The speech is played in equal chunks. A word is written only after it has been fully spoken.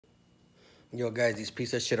Yo, guys, these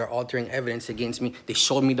pieces of shit are altering evidence against me. They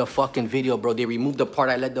showed me the fucking video, bro. They removed the part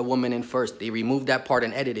I let the woman in first. They removed that part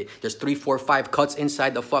and edited it. There's 3, 4, 5 cuts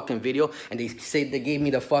inside the fucking video, and they said they gave me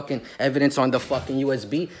the fucking evidence on the fucking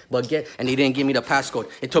USB, and they didn't give me the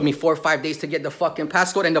passcode. It took me 4 or 5 days to get the fucking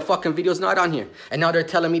passcode, and the fucking video's not on here. And now they're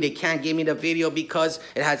telling me they can't give me the video because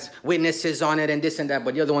it has witnesses on it and this and that,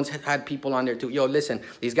 but the other ones had people on there too. Yo, listen,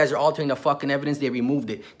 these guys are altering the fucking evidence. They removed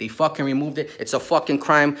it. They fucking removed it. It's a fucking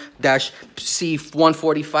crime dash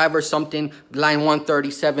C-145 or something, line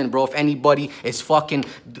 137, bro. If anybody is fucking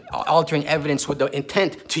altering evidence with the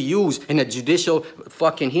intent to use in a judicial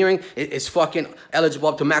fucking hearing, it's fucking eligible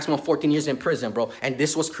up to maximum 14 years in prison, bro. And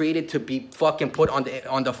this was created to be fucking put on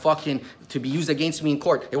the fucking, to be used against me in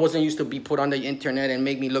court. It wasn't used to be put on the internet and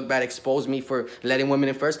make me look bad, expose me for letting women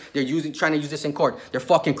in first. They're trying to use this in court. They're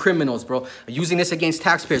fucking criminals, bro. Using this against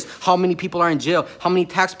taxpayers. How many people are in jail? How many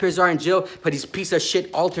taxpayers are in jail for these piece of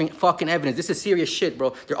shit altering fucking evidence? This is serious shit,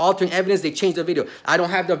 bro. They're altering evidence. They changed the video. I don't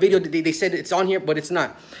have the video. They said it's on here, but it's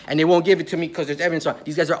not. And they won't give it to me because there's evidence on.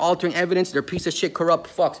 These guys are altering evidence. They're piece of shit, corrupt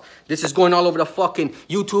fucks. This is going all over the fucking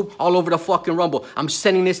YouTube, all over the fucking Rumble. I'm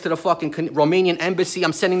sending this to the fucking Romanian embassy.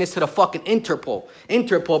 I'm sending this to the fucking Interpol.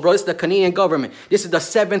 Interpol, bro. This is the Canadian government. This is the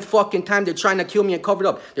 7th fucking time they're trying to kill me and cover it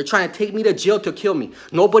up. They're trying to take me to jail to kill me.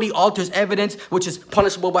 Nobody alters evidence, which is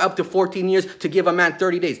punishable by up to 14 years, to give a man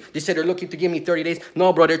 30 days. They said they're looking to give me 30 days.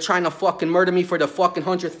 No, bro. They're trying to fucking murder me for the fucking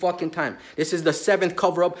 100th fucking time. This is the 7th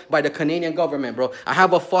cover-up by the Canadian government, bro. I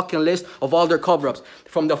have a fucking list of all their cover-ups.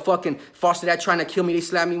 From the fucking foster that trying to kill me, they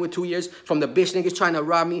slapped me with 2 years. From the bitch niggas trying to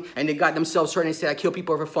rob me, and they got themselves hurt and said I kill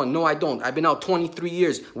people for fun. No, I don't. I've been out 23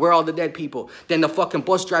 years. Where are all the dead people? Then the fucking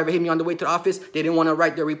bus driver hit me on the way to the office. They didn't want to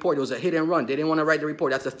write their report. It was a hit and run. They didn't want to write the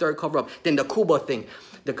report. That's the 3rd cover-up. Then the Cuba thing.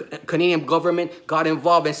 The Canadian government got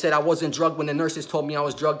involved and said I wasn't drugged when the nurses told me I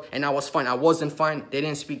was drugged, and I was fine. I wasn't fine. They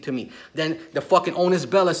didn't speak to me. Then the fucking Onus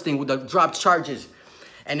Bellas thing with the dropped charges.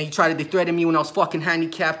 And they threatened me when I was fucking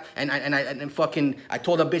handicapped. And I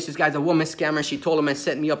told a bitch this guy's a woman scammer. And she told him and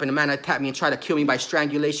set me up. And the man attacked me and tried to kill me by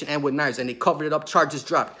strangulation and with knives. And they covered it up. Charges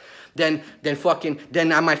dropped. Then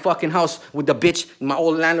at my fucking house with the bitch, my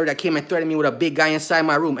old landlord that came and threatened me with a big guy inside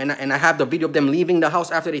my room. And I have the video of them leaving the house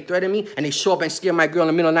after they threatened me. And they show up and scare my girl in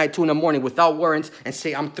the middle of the night, 2 in the morning, without warrants, and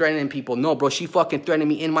say I'm threatening people. No, bro, she fucking threatened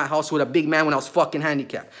me in my house with a big man when I was fucking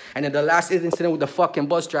handicapped. And then the last incident with the fucking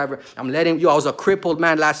bus driver, I was a crippled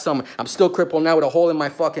man last summer. I'm still crippled now with a hole in my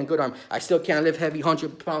fucking good arm. I still can't lift heavy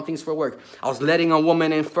 100-pound things for work. I was letting a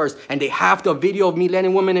woman in first. And they have the video of me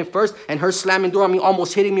letting women in first and her slamming door on me,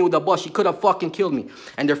 almost hitting me with a bus. She could have fucking killed me.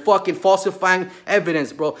 And they're fucking falsifying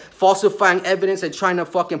evidence, bro. Falsifying evidence and trying to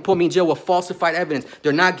fucking put me in jail with falsified evidence.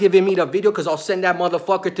 They're not giving me the video because I'll send that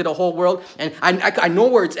motherfucker to the whole world. And I know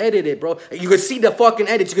where it's edited, bro. You can see the fucking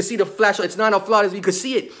edits. You can see the flash. It's not a flaw. You can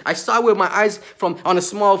see it. I saw it with my eyes on a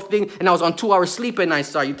small thing, and I was on 2 hours sleep and I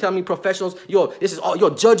saw it. You tell me professionals, yo, this is all,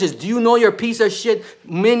 yo, judges, do you know your piece of shit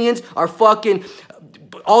minions are fucking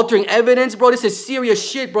altering evidence, bro? This is serious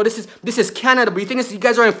shit, bro. This is Canada, but you think you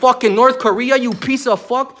guys are in fucking North Korea, you piece of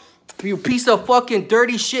fuck? You piece of fucking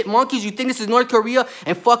dirty shit monkeys. You think this is North Korea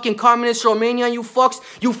and fucking communist Romania, you fucks?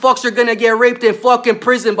 You fucks are gonna get raped in fucking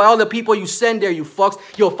prison by all the people you send there, you fucks.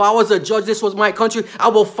 Yo, if I was a judge, this was my country, I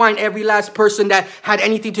will find every last person that had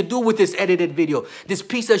anything to do with this edited video. This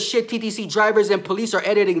piece of shit TTC drivers and police are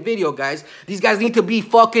editing video, guys. These guys need to be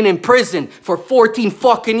fucking in prison for 14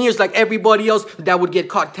 fucking years like everybody else that would get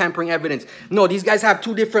caught tampering evidence. No, these guys have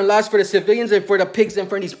 2 different laws for the civilians and for the pigs and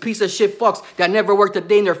for these piece of shit fucks that never worked a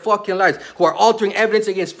day in their fucking lives, who are altering evidence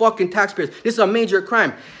against fucking taxpayers. This is a major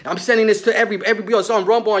crime. I'm sending this to everybody. It's on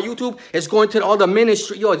Rumble, on YouTube. It's going to all the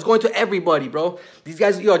ministry. Yo, it's going to everybody, bro. These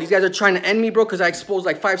guys are trying to end me, bro, because I exposed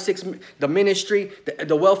like 5, 6, the ministry,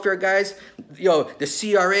 the welfare guys, yo, the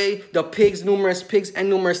CRA, the pigs, numerous pigs, and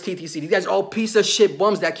numerous TTC. These guys are all piece of shit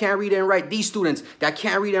bums that can't read and write. These students that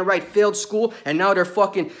can't read and write failed school, and now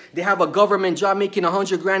they have a government job making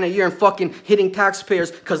 100 grand a year and fucking hitting taxpayers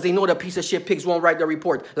because they know the piece of shit pigs won't write the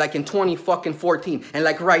report. Like in 2014, and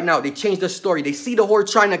like right now, they changed the story. They see the horde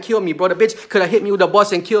trying to kill me, bro. The bitch could have hit me with a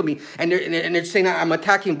bus and killed me, and they're saying I'm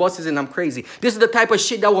attacking buses and I'm crazy. This is the type of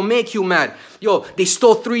shit that will make you mad. Yo, they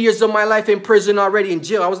stole 3 years of my life in prison already, in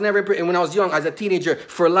jail. I was never in prison when I was young, as a teenager,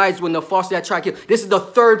 for lies when the foster that tried to kill. This is the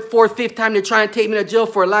 3rd, 4th, 5th time they're trying to take me to jail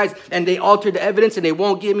for lies, and they altered the evidence and they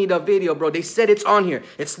won't give me the video, bro. They said it's on here.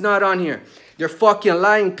 It's not on here. They're fucking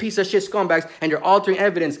lying piece of shit scumbags, and they're altering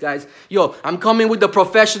evidence, guys. Yo, I'm coming with the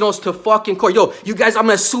professionals to fucking court. Yo, you guys, I'm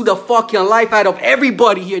gonna sue the fucking life out of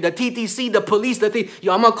everybody here. The TTC, the police, the thing.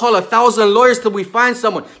 Yo, I'm gonna call 1,000 lawyers till we find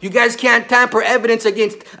someone. You guys can't tamper evidence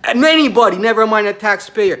against anybody, never mind a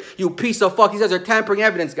taxpayer. You piece of fuck. These guys are tampering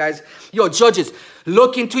evidence, guys. Yo, judges,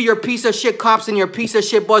 look into your piece of shit cops and your piece of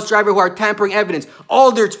shit bus driver who are tampering evidence.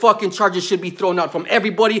 All their fucking charges should be thrown out from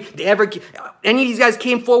everybody. Any of these guys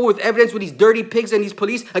came forward with evidence with these dirty pigs and these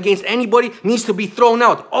police against anybody needs to be thrown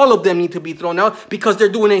out. All of them need to be thrown out because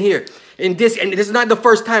they're doing it here. And this is not the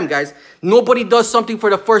first time, guys. Nobody does something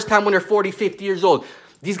for the first time when they're 40, 50 years old.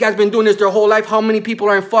 These guys been doing this their whole life. How many people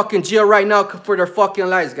are in fucking jail right now for their fucking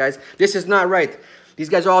lives, guys? This is not right. These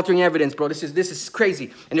guys are altering evidence, bro. This is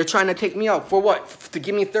crazy. And they're trying to take me out. For what? To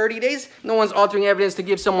give me 30 days? No one's altering evidence to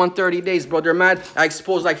give someone 30 days, bro. They're mad. I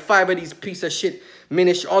exposed like 5 of these piece of shit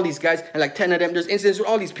all these guys, and like 10 of them. There's incidents with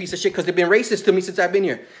all these piece of shit because they've been racist to me since I've been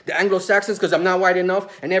here. The Anglo-Saxons because I'm not white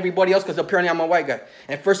enough, and everybody else because apparently I'm a white guy.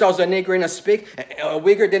 And first I was a nigger and a spick, a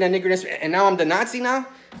wigger, then a nigger and a spick, and now I'm the Nazi now?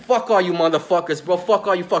 Fuck all you motherfuckers, bro. Fuck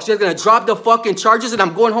all you fucks. You're gonna drop the fucking charges and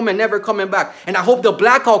I'm going home and never coming back. And I hope the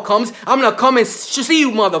blackout comes. I'm gonna come and see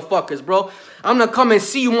you motherfuckers, bro. I'm gonna come and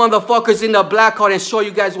see you motherfuckers in the blackout and show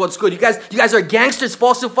you guys what's good. You guys are gangsters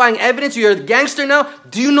falsifying evidence. You're a gangster now.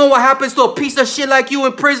 Do you know what happens to a piece of shit like you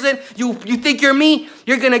in prison? You think you're me?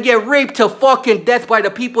 You're gonna get raped to fucking death by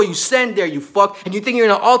the people you send there, you fuck. And you think you're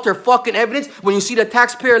gonna alter fucking evidence when you see the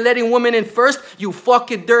taxpayer letting women in first? You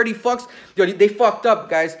fucking dirty fucks. They fucked up,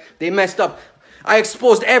 guys. They messed up. I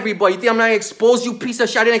exposed everybody. You think I'm not exposed, you piece of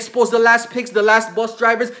shit? I didn't expose the last pigs, the last bus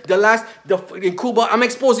drivers, in Cuba. I'm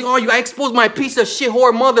exposing all you. I exposed my piece of shit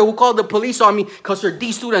whore mother who called the police on me because her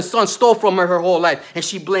D student son stole from her whole life. And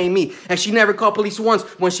she blamed me. And she never called police once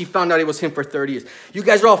when she found out it was him for 30 years. You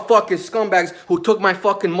guys are all fucking scumbags who took my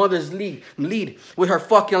fucking mother's lead with her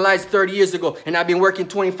fucking lies 30 years ago. And I've been working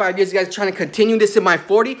 25 years. You guys trying to continue this in my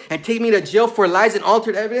 40 and take me to jail for lies and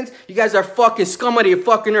altered evidence? You guys are fucking scum of the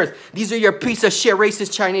fucking earth. These are your piece of shit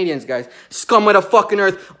racist Chinadians, guys. Scum of the fucking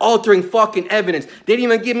earth, altering fucking evidence. They didn't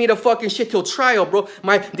even give me the fucking shit till trial, bro.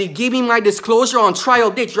 They gave me my disclosure on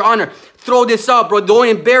trial date. Your Honor, throw this out, bro. Don't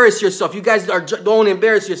embarrass yourself. You guys don't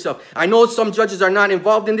embarrass yourself. I know some judges are not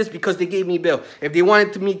involved in this because they gave me bail. If they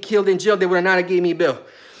wanted me killed in jail, they would have not gave me bail.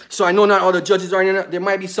 So I know not all the judges are in it. There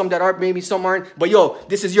might be some that are, maybe some aren't. But yo,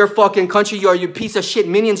 this is your fucking country. Your piece of shit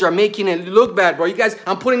minions are making it look bad, bro. You guys,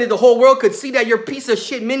 I'm putting it, the whole world could see that your piece of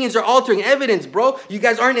shit minions are altering evidence, bro. You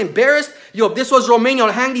guys aren't embarrassed? Yo, if this was Romania,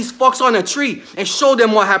 I'll hang these fucks on a tree and show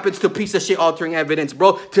them what happens to piece of shit altering evidence,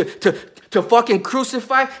 bro. To fucking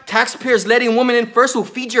crucify taxpayers letting women in first who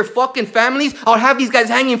feed your fucking families. I'll have these guys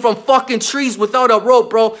hanging from fucking trees without a rope,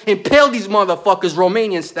 bro. Impale these motherfuckers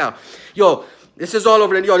Romanian style. Yo, this is all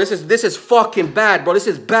over the, yo, this is fucking bad, bro. This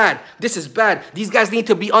is bad. This is bad. These guys need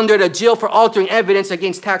to be under the jail for altering evidence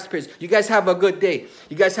against taxpayers. You guys have a good day.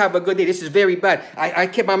 You guys have a good day. This is very bad. I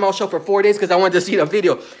kept my mouth shut for 4 days because I wanted to see the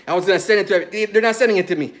video. I was going to send it to everybody. They're not sending it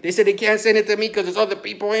to me. They said they can't send it to me because there's other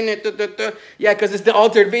people in it. Yeah, because it's the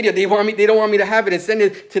altered video. They don't want me to have it and send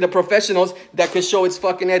it to the professionals that could show it's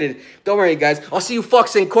fucking edited. Don't worry, guys. I'll see you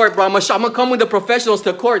fucks in court, bro. I'm gonna come with the professionals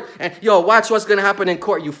to court. And yo, watch what's going to happen in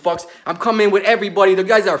court, you fucks. I'm coming with everybody. The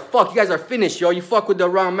guys are fucked. You guys are finished, yo. You fuck with the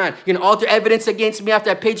wrong man. You're gonna alter evidence against me after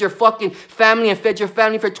I paid your fucking family and fed your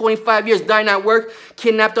family for 25 years, dying at work,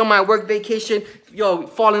 kidnapped on my work vacation, yo,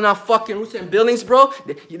 falling off fucking roofs and buildings, bro.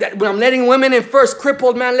 When I'm letting women in first,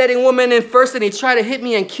 crippled man letting women in first, and they try to hit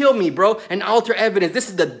me and kill me, bro, and alter evidence. This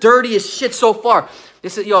is the dirtiest shit so far.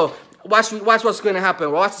 This is, yo, watch what's gonna happen.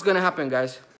 Watch what's gonna happen, guys.